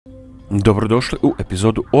Dobrodošli u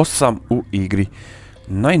epizodu 8 u igri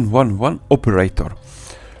 911 Operator.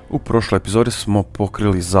 U prošloj epizodi smo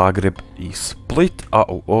pokrili Zagreb i Split, a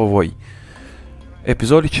u ovoj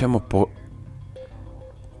epizodi ćemo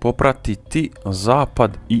popratiti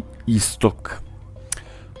zapad i istok.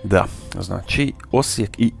 Da, znači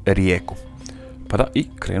Osijek i Rijeku. Pa da, i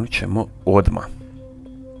krenut ćemo odmah.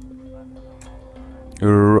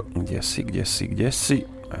 Gdje si?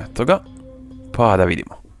 Eto ga. Pa da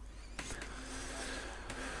vidimo.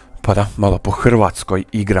 Pa da, malo po Hrvatskoj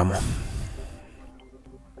igramo.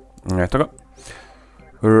 Eto ga.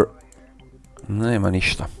 Nema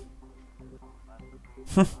ništa.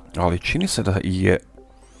 Ali čini se da je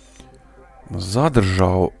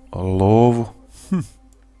zadržao lovu.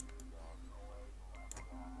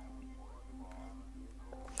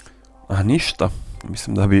 A ništa.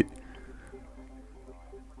 Mislim da bi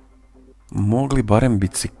mogli barem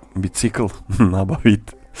bicikl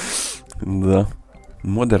nabaviti. Da.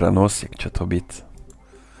 Modern Osijek će to biti.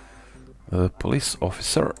 Police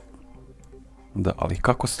officer. Da, ali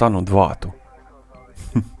kako stanu dva tu?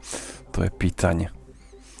 To je pitanje.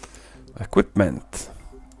 Equipment.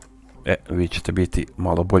 Vi ćete biti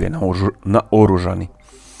malo bolje naoružani.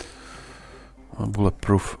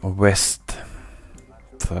 Bulletproof vest.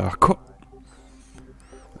 Tako.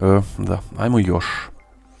 Da, ajmo još.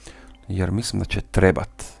 Jer mislim da će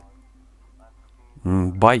trebat.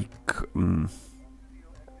 Bike.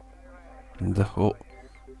 Da,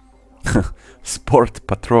 Sport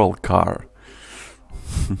patrol car.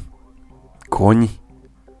 Konji.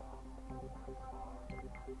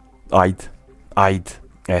 Ajde,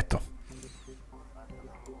 eto.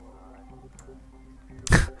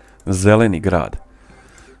 Zeleni grad.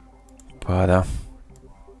 Pa da.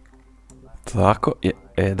 Tako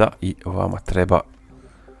je, da, i vama treba.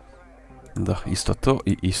 Da, isto to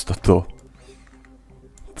i isto to.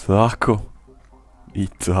 Tako. I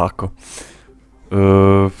tako.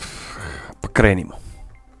 Pa krenimo.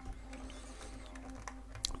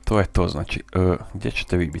 To je to, znači, gdje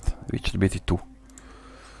ćete vi biti? Vi ćete biti tu.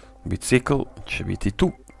 Bicikl će biti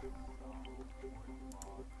tu.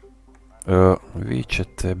 Vi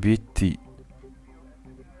ćete biti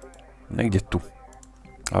negdje tu.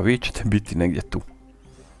 A vi ćete biti negdje tu.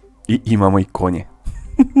 I imamo i konje.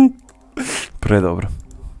 Predobro.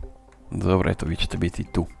 Dobro, eto, vi ćete biti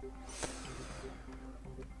tu.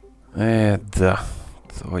 Da.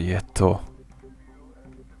 To je to.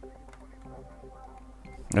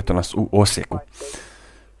 Eto nas u Osijeku.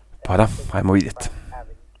 Pa da, ajmo vidjeti.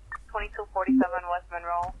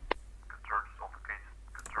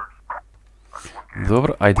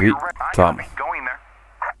 Dobro, ajde vi tamo.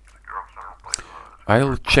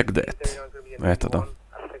 I'll check that. Eto da.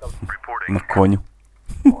 Na konju.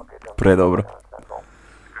 Predobro.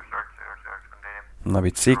 Na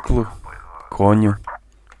biciklu, konju,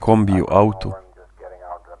 kombiju, autu.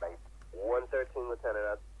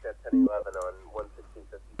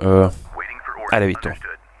 Ajde vi to.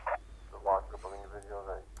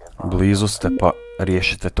 Blizu ste pa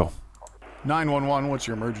riješite to. 911, what's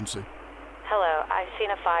your emergency? Hello, I've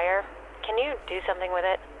seen a fire. Can you do something with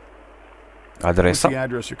it? Adresa? What's the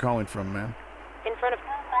address you're calling from, ma'am? In front of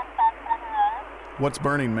What's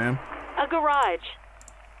burning, ma'am? a garage.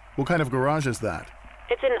 What kind of garage is that?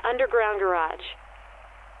 It's an underground garage.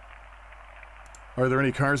 Are there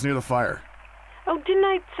any cars near the fire? Oh, didn't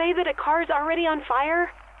I say that a car's already on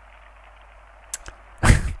fire?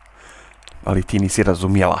 Ali ti nisi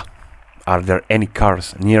razumjela. Are there any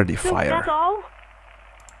cars near the So fire? that's all?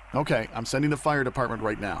 Okay, I'm sending the fire department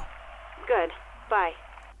right now. Good. Bye.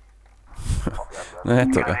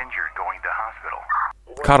 Eto ga.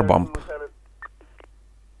 Car bump.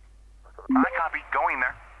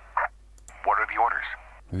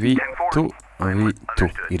 Vi tu.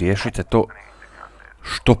 I riješite to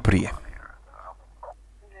što prije.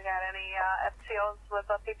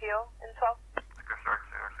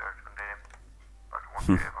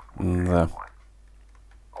 Da.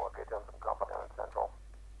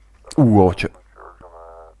 Ovo će.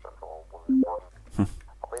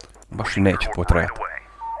 Baš i neće potrajati.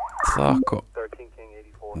 Tako.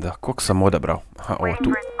 Da, kog sam odabrao? Aha, ovo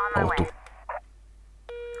tu.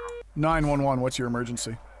 911, what's your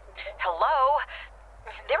emergency? Hello?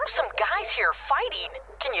 There were some guys here fighting.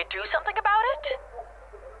 Can you do something about it?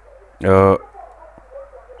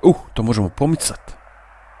 To možemo pomicat.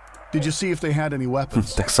 Did you see if they had any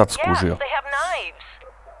weapons? Tek sad Yes, skužio. they have knives.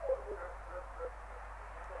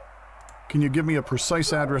 Can you give me a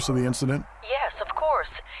precise address of the incident? Yes, of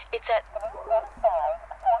course. It's at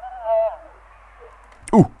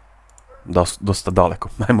Dosta daleko.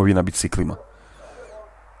 Ajmo vi na biciklima.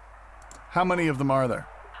 How many of them are there?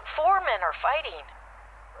 4 fighting.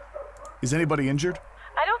 Is anybody injured?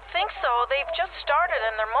 I don't think so. They've just started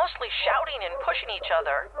and they're mostly shouting and pushing each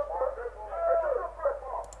other.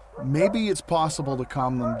 Maybe it's possible to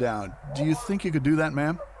calm them down. Do you think you could do that,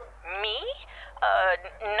 ma'am? Me?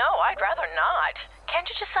 No, I'd rather not. Can't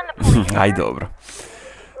you just send the police? Aj, dobro.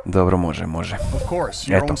 Dobro, može, može. Of course,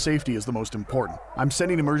 your Eto. own safety is the most important. I'm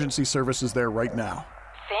sending emergency services there right now.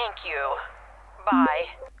 Thank you. Bye.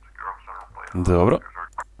 Dobro.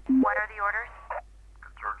 What are the orders?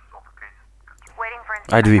 Waiting for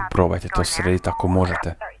Ajde vi probajte to srediti ako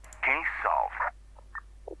možete. Case solved.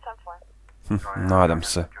 Nadam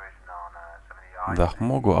se da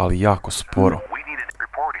mogu, ali jako sporo. We needed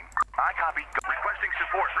reporting. I copy. Requesting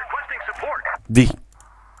support. Requesting support. Di.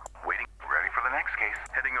 Waiting. Ready for the next case.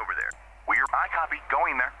 Heading over there. We're. I copy.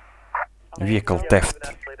 Going there. Vehicle theft.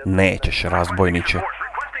 Nećeš, razbojniče.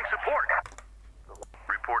 Requesting support.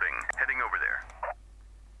 Reporting. Heading over there.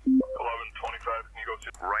 11:25. Can you go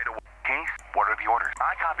right away? Case. What are the orders?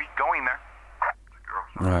 I copy. Going there.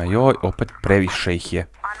 Joj, opet previše ih je.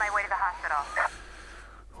 On my way to the hospital.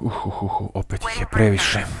 Opet ih je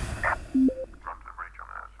previše.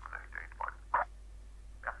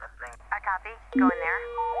 I copy. Going there.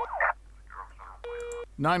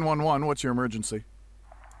 911, what's your emergency?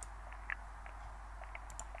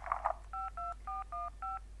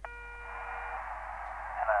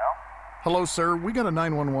 Hello, sir. We got a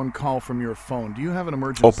 911 call from your phone. Do you have an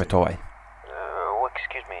emergency? Opet ovaj.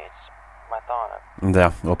 Excuse me, it's my thought.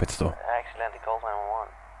 Da, opet to. I accidentally called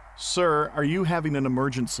 911. Sir, are you having an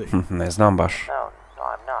emergency? Ne znam baš. No,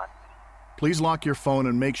 I'm not. Please lock your phone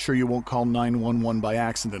and make sure you won't call 911 by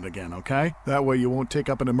accident again, okay? That way you won't take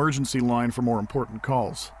up an emergency line for more important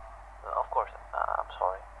calls. Of course, I'm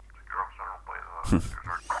sorry.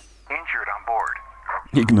 Injured on board.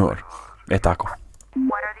 Ignor. E tako.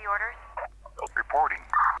 What are the orders? Reporting.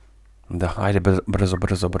 Da, ajde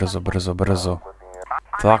brzo.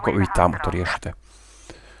 Tako, vi tamo to riješite.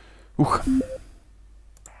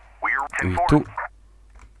 I tu.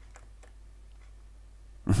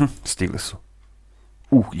 Stigli su.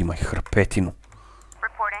 Ima ih hrpetinu.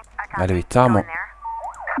 Reporting. I Ajde vi tamo. We're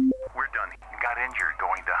done. Got injured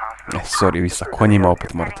going to hospital. Sorry, vi sa konjima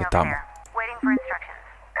opet morate tamo. Waiting for instructions.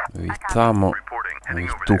 Vi tamo. Reporting. Vi Heading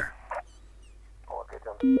over tu. there.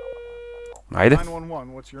 Ajde,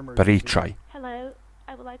 911, what's your emergency? pričaj. Hello,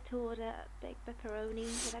 I would like to order a big pepperoni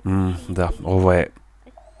with extra cheese, Da, please. ovo je...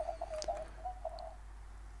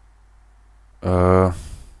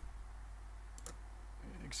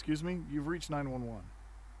 Excuse me? You've reached 911.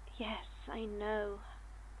 Yes, I know.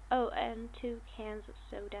 Oh, and 2 cans of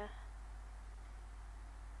soda.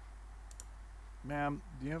 Ma'am,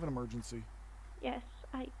 do you have an emergency? Yes,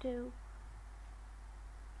 I do.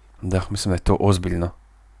 Da, mislim da je to ozbiljno.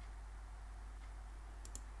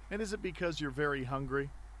 And is it because you're very hungry?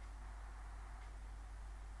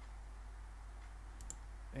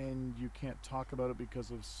 And you can't talk about it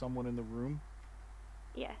because of someone in the room?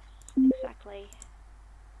 Yes, exactly.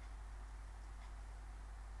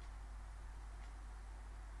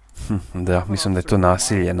 Da, mislim da je to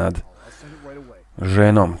nasilje nad I'll send it right away.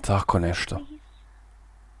 ženom, tako nešto. Please?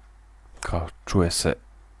 Kao, čuje se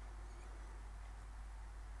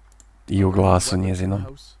i u glasu njezinom.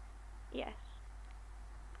 House? Yes.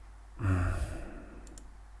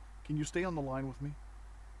 Can you stay on the line with me?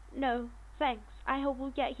 No, thanks. I hope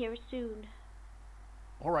we'll get here soon.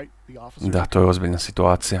 All right, the officer. Da, to je ozbiljna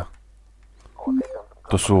situacija.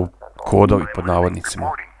 To su kodovi pod navodnicima.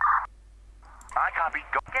 Reporting. I copy.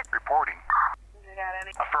 Get reporting.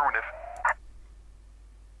 Affirmative.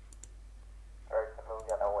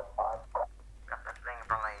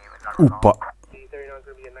 Upa,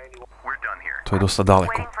 We're done here. to je dosta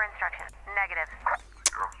daleko. Waiting for instructions. Negative.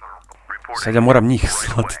 Reporting. Sad ja moram njih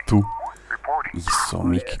slati tu. Reporting. Iso,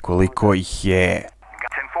 Miki, koliko ih je.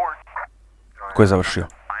 10-4. Ko je završio?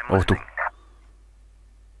 I'm Ovo tu. listening.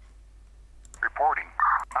 Reporting.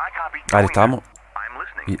 I copy. Ajde Going tamo. there. I'm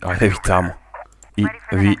listening. I ajde vi tamo. I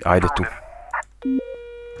vi ajde tu.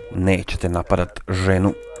 Nećete napadat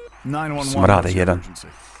ženu. 911. Smrade what's your jedan. emergency?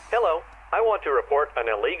 Hello, I want to report an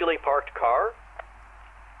illegally parked car.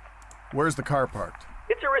 Where's the car parked?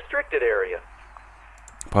 It's a restricted area.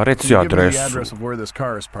 Pa Can reci you give me the adresu. address of where this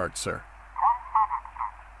car is parked, sir?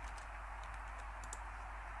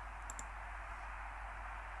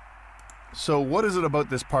 So what is it about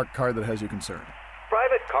this parked car that has you concerned?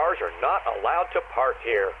 Private cars are not allowed to park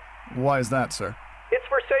here. Why is that, sir? It's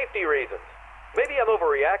for safety reasons. Maybe I'm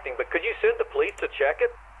overreacting, but could you send the police to check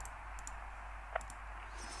it?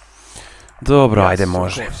 Dobro, ajde Yes, of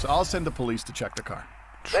može. course. I'll send the police to check the car.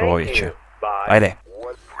 Thank Čovječe. you. Bye. Ajde, Ready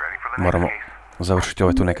for the next moramo case. završiti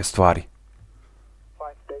ove tu neke stvari.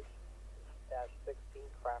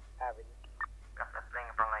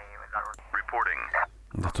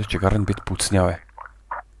 To će garant biti pucnjave.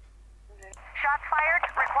 Shots fired,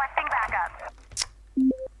 requesting backup.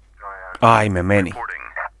 Ajme, meni.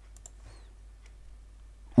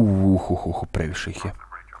 Previše ih je.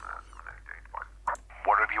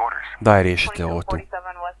 Daj, riješite ovo tu.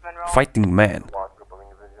 Fighting man.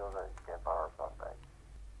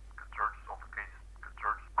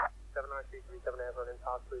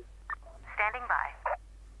 Standing by.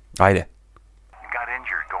 Ajde. Got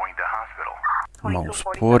injured going to hospital. Malo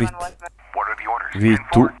usporit. What are the orders? Vi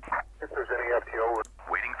tu.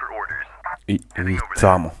 Waiting for orders. I vi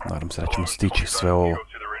tamo. Nadam se da ćemo stići sve ovo.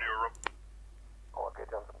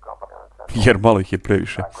 Jer malo ih je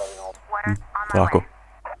previše. Tako.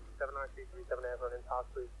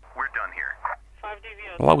 We're done here.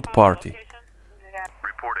 Loud party.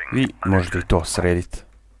 Reporting. Vi možete i to srediti.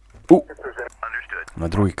 Understood. Na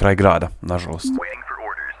drugi kraj grada, nažalost. Waiting for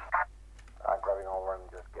orders.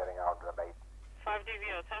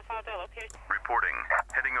 Reporting.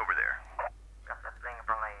 Heading over there.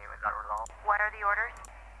 What are the orders?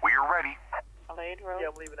 We are ready.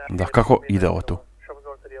 Da, kako ide ovo tu?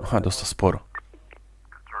 Aha, dosta sporo.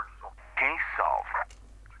 Case solved.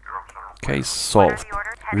 Case solved.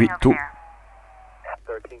 Vi tu.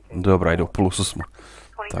 Dobro, ajde, u plusu smo.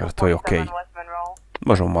 Tako da to je okej.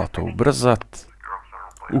 Možemo malo to ubrzat.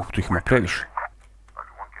 Tu ih ima previše.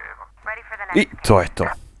 I to je to.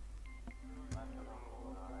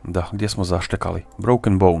 Da, gdje smo zaštekali?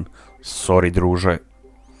 Broken bone. Sorry, druže.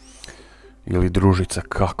 Ili družice,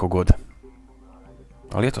 kako god.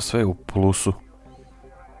 Ali eto, sve je u plusu.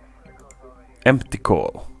 Empty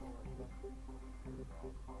call.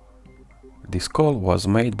 This call was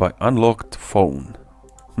made by unlocked phone.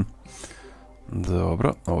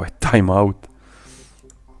 Dobro, ovo je time out.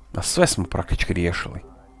 A sve smo praktički riješili.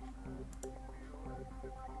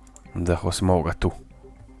 Da, osim ovoga tu.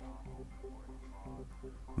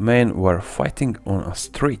 Men were fighting on a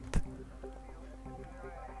street.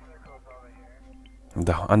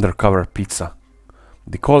 Da, undercover pizza.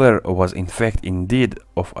 The caller was in fact in need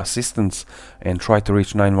of assistance and tried to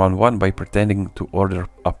reach 911 by pretending to order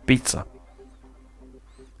a pizza.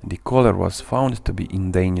 The caller was found to be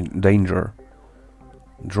in danger.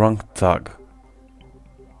 Drunk thug.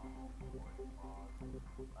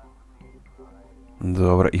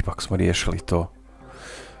 Dobro, ipak smo riješili to.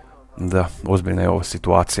 Da, ozbiljna je ova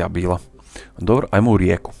situacija bila. Dobro, ajmo u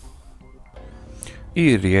Rijeku.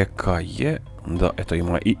 I Rijeka je... Da, eto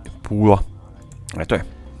ima i Pula. Eto je.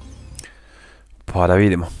 Pa da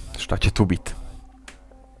vidimo šta će tu biti.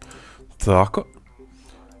 Tako.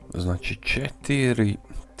 Znači 4,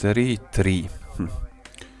 3, 3.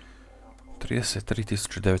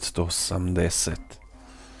 33.980.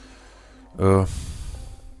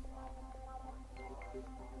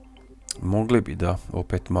 Mogli bi da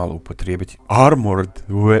opet malo upotrijebiti armored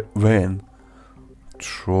van.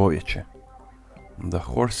 Čovječe. Da,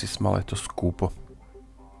 horses, malo je to skupo.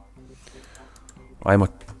 Ajmo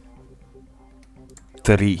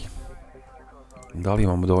 3. Da li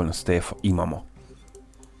imamo dovoljno stefa? Imamo.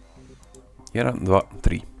 1, 2,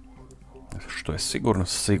 3. Što je sigurno?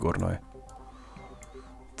 Sigurno je.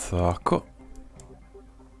 Tako.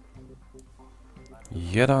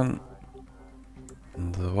 1,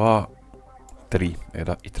 2, 3.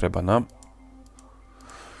 Da, i treba nam.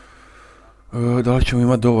 Da li ćemo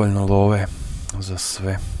imati dovoljno love za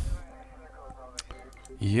sve?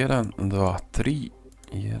 1, 2, 3.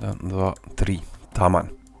 1, 2, 3. Taman.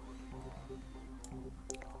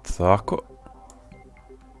 Tako.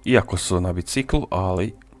 Iako su na biciklu,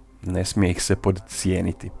 ali ne smije ih se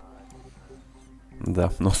podcijeniti. Da,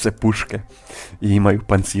 nose puške i imaju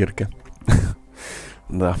pancirke.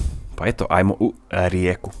 Da, pa eto, ajmo u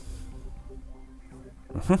Rijeku.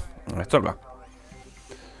 Eto ga.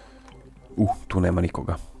 Tu nema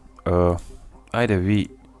nikoga. Ajde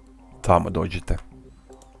vi tamo dođite.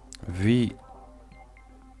 Vi...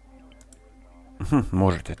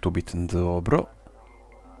 možete tu biti dobro.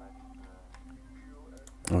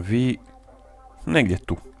 Vi... negdje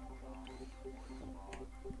tu.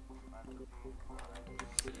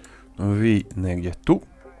 Vi negdje tu.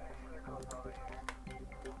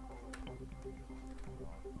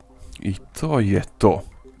 I to je to.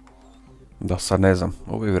 Da, sad ne znam,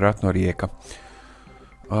 ovo je vjerojatno Rijeka.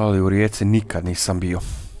 Ali u Rijeci nikad nisam bio.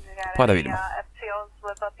 Pa da vidimo.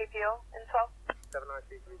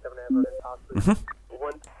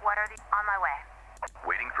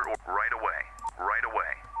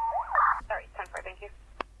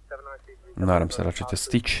 Nadam se da ćete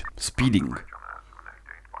stići. Speeding.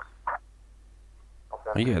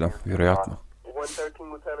 Je, vjerojatno.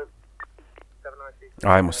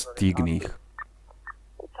 Ajmo, stigni ih.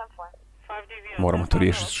 Moramo to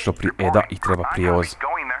riješiti što prije. Da, i treba prijevoz.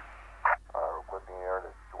 Going there.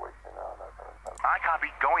 I copy.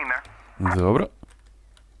 Going there. Dobro.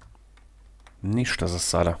 Ništa za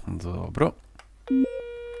sada. Dobro.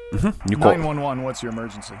 Niko. 911, what's your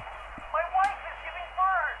emergency? My wife is giving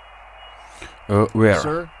birth. Where?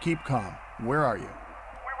 Sir, keep calm. Where are you?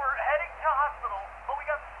 We were heading to hospital, but we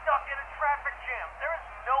got stuck in a traffic jam. There is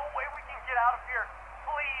no way we can get out of here.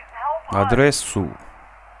 Please help us. Adresu.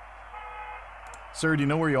 Sir, do you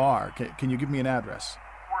know where you are? Can you give me an address?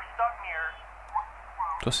 We're stuck near.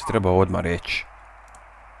 To si treba odmah reći.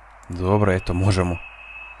 Dobro, eto, možemo.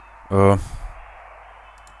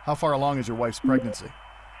 How far along is your wife's pregnancy?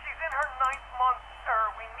 She's in her 9th month, sir.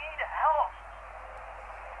 We need help.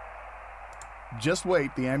 Just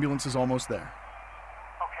wait, the ambulance is almost there.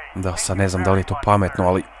 Okay. Da, sad ne znam da li je to pametno,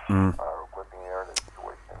 ali...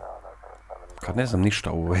 Kad ne znam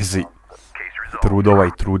ništa u vezi trudova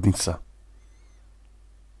i trudnica.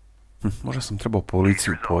 Možda sam trebao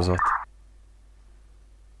policiju pozvati.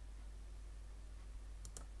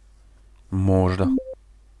 Možda.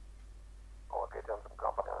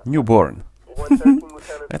 Newborn.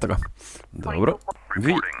 Eto ga. Dobro.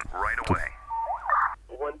 Vi. Tu.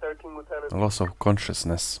 Loss of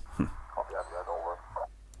consciousness.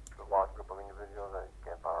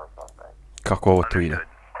 Kako ovo tu ide?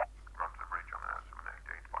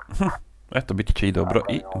 Eto, biti će i dobro.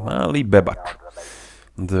 I mali bebač.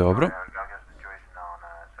 Dobro.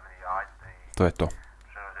 To je to.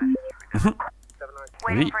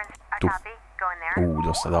 Vi. Tu.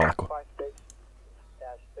 Dosta daleko.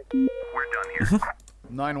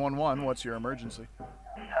 911, what's your emergency?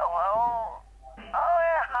 Hello? Oh,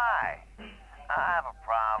 yeah, hi. I have a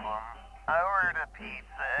problem. I ordered a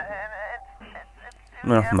pizza and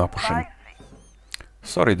it's Napušen. spicy.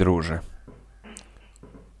 Sorry, druže.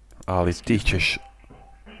 Ali ti ćeš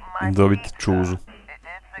dobiti čuzu.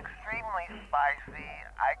 It's extremely spicy.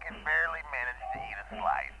 I can barely manage to eat a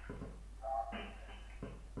slice.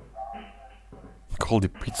 Call the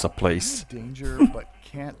pizza place. Danger, but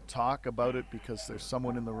can't talk about it because there's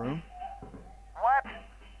someone in the room? What? No,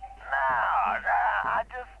 I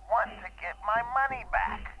just want to get my money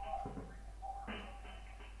back.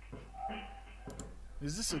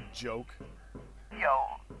 Is this a joke? Yo,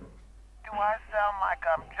 do I sound like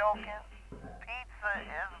I'm joking? Pizza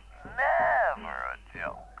is never a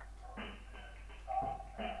joke.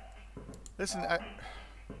 Listen,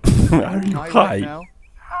 Are you right high? now?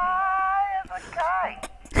 High as a kite.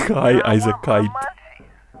 High as a I want my kite. munchies.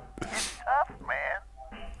 It's tough, man.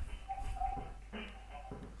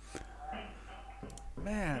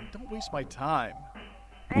 Man, don't waste my time.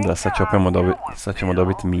 Da, sad ćemo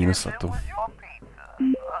dobiti minusa tu. I'm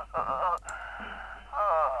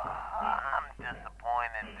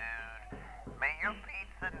disappointed, dude. May your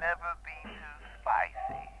pizza never be too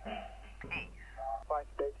spicy. Peace.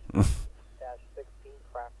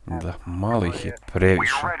 Da, malo ih je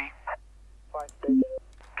previše. Ready.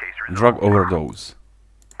 Case Drug overdose.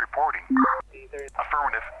 reporting.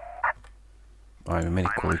 Affirmative. Ajme, meni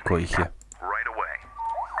koliko ih je. Right away.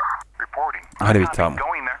 Reporting. Ajde vi Copy. tamo.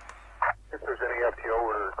 Going there. If there's any FTO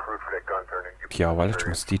or crew for that gun turning, you Ja, valjda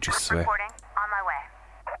ćemo stići sve. Reporting. On my way.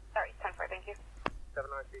 Sorry, 10-4, thank you.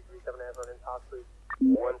 79337 has in talk, please.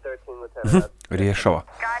 113 Lieutenant. Rješava.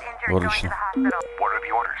 Got injured going to Odlično. the hospital. What are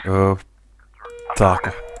the orders? Tako.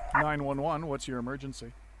 911, what's your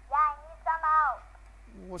emergency?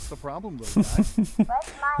 What's the problem, little guy?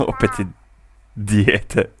 Opet je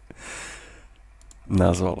dijete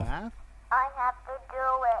nazvalo. Math? I have to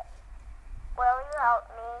do it. Will you help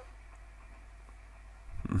me?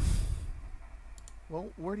 Well,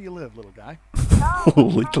 where do you live, little guy?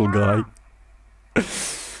 Little guy.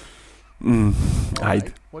 Ajde.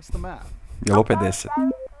 Right, what's the math? Jel opet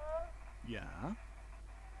 10? Yeah.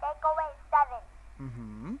 Take away 7.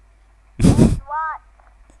 Mm-hmm. What?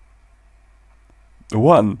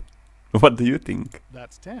 1. What do you think?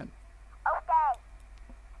 That's 10. Okay.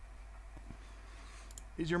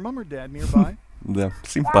 Is your mom or dad nearby? Da,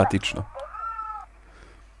 simpatično.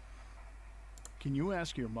 Can you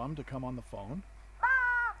ask your mom to come on the phone?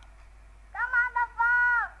 Mom! Come on the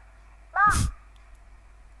phone!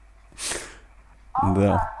 Mom!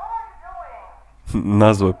 Da.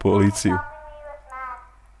 Nazvao je policiju.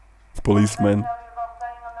 Policeman.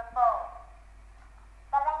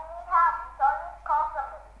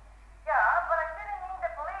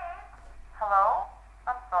 Hello?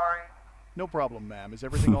 I'm sorry. No problem, ma'am. Is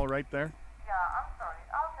everything all right there? Yeah, I'm sorry.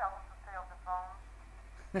 I'll tell him to stay on the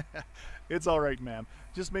phone. It's all right, ma'am.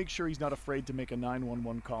 Just make sure he's not afraid to make a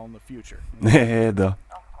 911 call in the future. Da.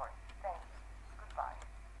 Of course. Thanks. Goodbye.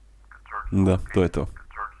 Da, to je to.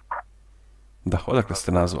 Da, odakle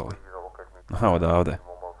ste nazvali? Aha, odavde.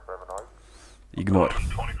 Ignor.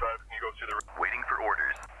 Waiting for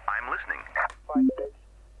orders. I'm listening.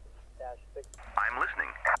 I'm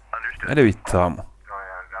listening. Understood. Ajde vi tamo.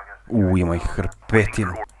 Ima ih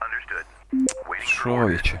hrpetinu. Understood. Waiting for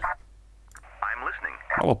orders. Čovječe. I'm listening.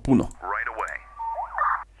 Malo puno. Right away.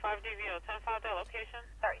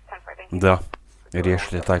 Da,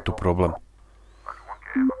 riješite taj tu problem.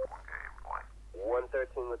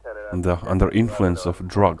 Da, under influence of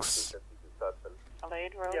drugs.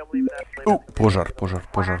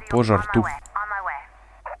 Požar tu.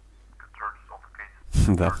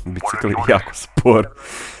 Da, bicikl je jako spor.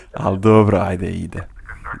 Ali dobro, ajde, ide.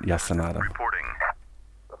 Ja se nadam. Reporting.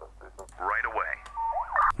 Right away.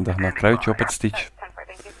 Da, na kraju će opet stići.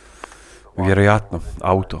 Vjerojatno,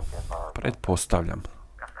 auto. Pretpostavljam.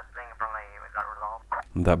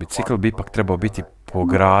 Da, bicikl bi ipak trebao biti po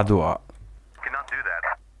gradu, a... Cannot do that.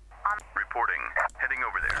 Reporting. Heading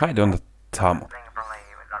over there. Hajde onda tamo.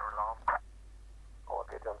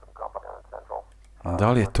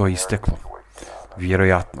 Da li je to isteklo?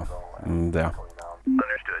 Vjerojatno. Da.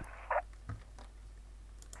 Understood.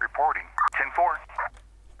 Reporting.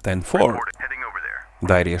 10-4. 10-4. Heading over there.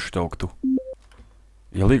 Daj riješite ovog tu.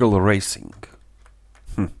 Illegal racing.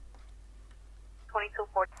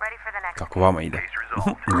 Kako vama ide? Case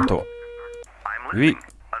resolved. Gotovo. I'm Vi, listening.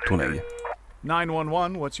 tu Understood. negdje.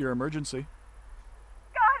 911, what's your emergency?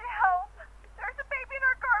 God help! There's a baby in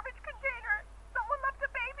our garbage container. Someone left a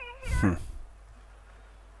baby here.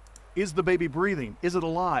 Is the baby breathing? Is it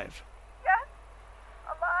alive? Yes,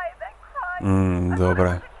 alive and crying. Dobro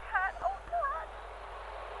je. The cat,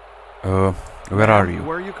 oh God. Where are you?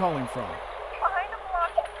 Where are you calling from? Behind a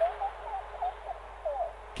block.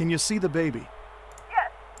 Can you see the baby?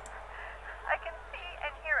 Yes, I can see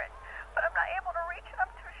and hear it, but I'm not able to reach it.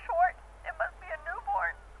 I'm too short. It must be a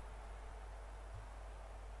newborn.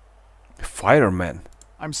 Fireman.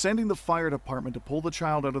 I'm sending the fire department to pull the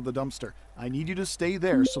child out of the dumpster. I need you to stay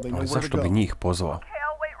there so they know Ali where to zašto go. bi njih pozvao? Okay,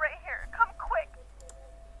 I'll wait right here. Come quick.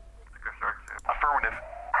 Affirmative.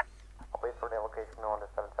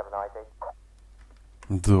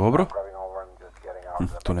 Dobro.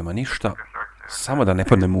 Tu nema ništa. Samo da ne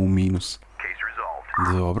padnemo u minus. Case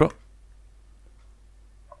resolved. Dobro. 1125,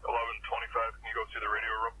 can you go to the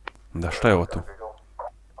radio room? Da, šta je ovo tu?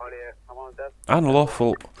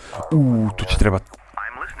 Unlawful. Tu će trebat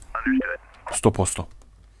I'm listening. Understood. 100%.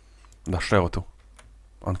 Da, šta je ovo tu?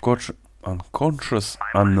 Unconscious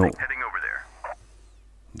I'm unknown. listening. Heading over there.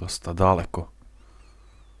 Dosta daleko.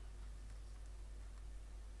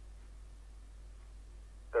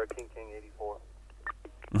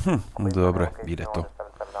 Dobro, ide to.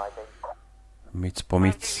 Mic po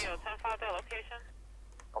mic.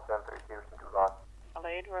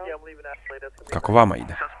 Kako vama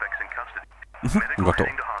ide? Suspects in custody. Medical Gotovo.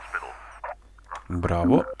 heading to hospital.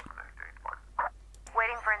 Bravo.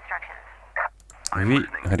 Waiting for instructions. Vi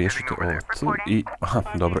riješite ovo tu i... Aha,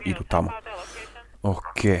 dobro, idu tamo.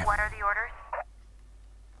 Okej. What are the orders?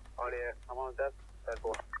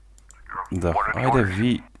 Da, ajde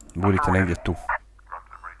vi budite negdje tu.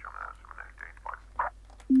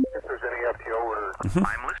 If there's any FTO or I'm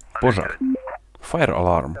listening. Požar. Fire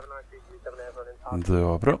alarm.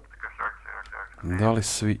 Dobro. Da li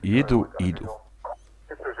svi idu? Idu.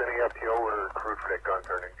 if there's any FTO or recruit for that gun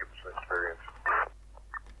turning, give us some experience.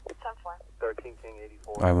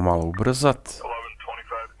 Ajmo malo ubrzat.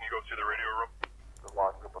 1125, can you go to the radio room?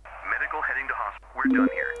 Medical heading to hospital. We're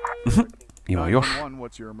done here. Ima još. 911,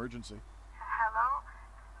 what's your emergency? Hello?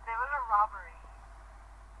 There was a robbery.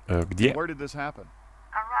 Gdje? Where did this happen?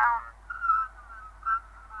 Around.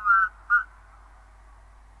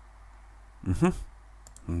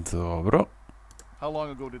 Dobro. How long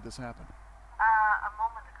ago did this happen? A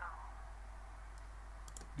moment ago.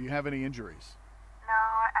 Do you have any injuries? No,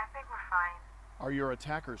 I think we're fine. Are your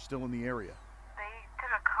attackers still in the area? They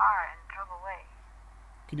took a car and drove away.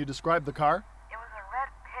 Can you describe the car? It was a red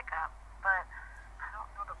pickup, but I don't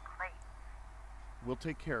know the plate. We'll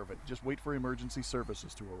take care of it. Just wait for emergency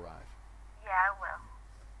services to arrive. Yeah, I will.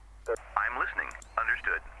 I'm listening.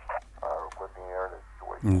 Understood.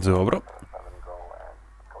 Dobro.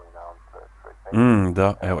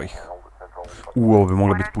 Da, evo ih. Ovo bi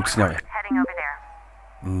moglo biti pucnjave. Heading over there.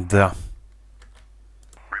 Da.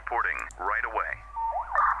 Reporting right away.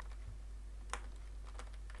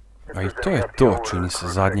 A i to je to, čini se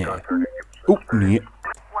zadnje. Nije.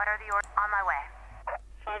 What are the orders? On my way.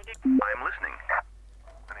 I'm listening.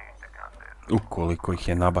 Koliko ih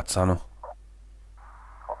je nabacano.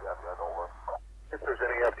 If there's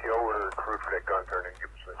any FTO or recruit for that gun turning,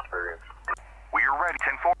 give us some experience. We are ready.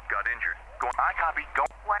 10-4. Got injured. Go. I copy. Go.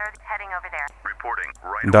 What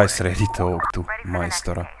Daj sredite ovog tu,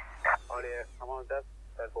 majstora.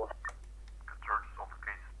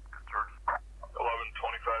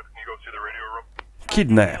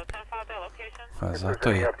 Kidnap. A zato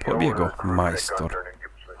je pobjegao majstor.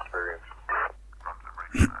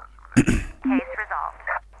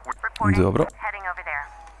 Dobro.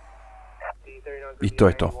 I to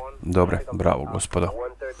je to. Dobre, bravo gospodo.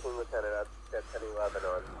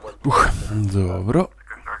 Dobro.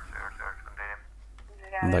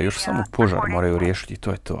 Da, još samo požar moraju riješiti,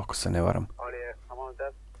 to je to, ako se ne varam.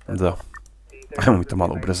 Da. Ajmo mi to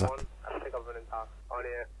malo ubrzati.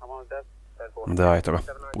 Da, eto ga.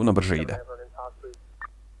 Puno brže ide.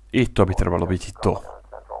 I to bi trebalo biti to.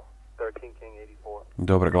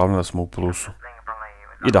 Dobro, glavno da smo u plusu.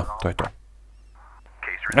 I da, to je to.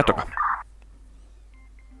 Eto ga.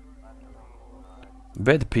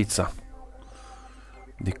 Bad pizza.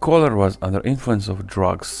 The caller was under influence of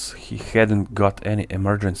drugs. He hadn't got any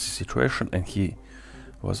emergency situation and he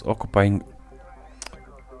was occupying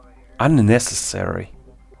unnecessary.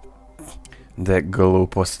 De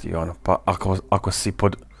gluposti, ono. Pa ako si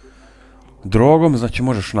pod drogom, znači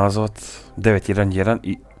možeš nazvat 911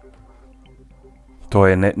 i to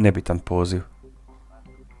je nebitan poziv.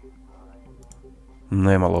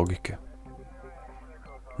 Nema logike.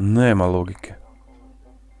 Nema logike.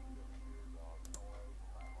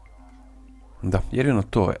 Da, jedino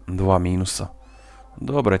to je 2 minusa.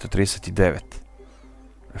 Dobro, eto 39.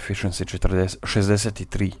 Efficiency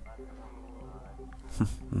 63.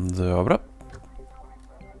 Dobro.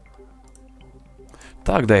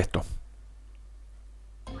 Tak da eto.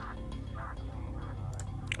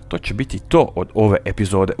 To će biti to od ove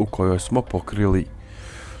epizode u kojoj smo pokrili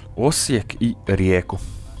Osijek i Rijeku.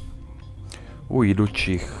 U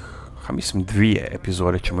idućih, mislim 2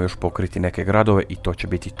 epizode ćemo još pokriti neke gradove i to će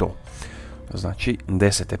biti to. Znači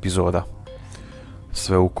 10 epizoda.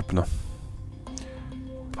 Sve ukupno.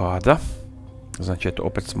 Pa da. Znači eto,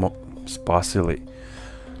 opet smo spasili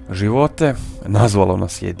živote. Nazvalo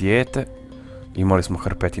nas je dijete. Imali smo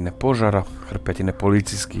hrpetine požara, hrpetine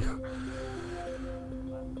policijskih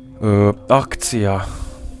akcija,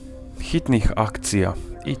 hitnih akcija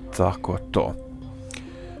i tako to.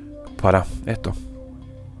 Pa da, eto.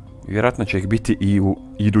 Vjerojatno će ih biti i u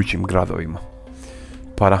idućim gradovima.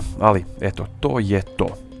 Pa da, ali eto, to je to.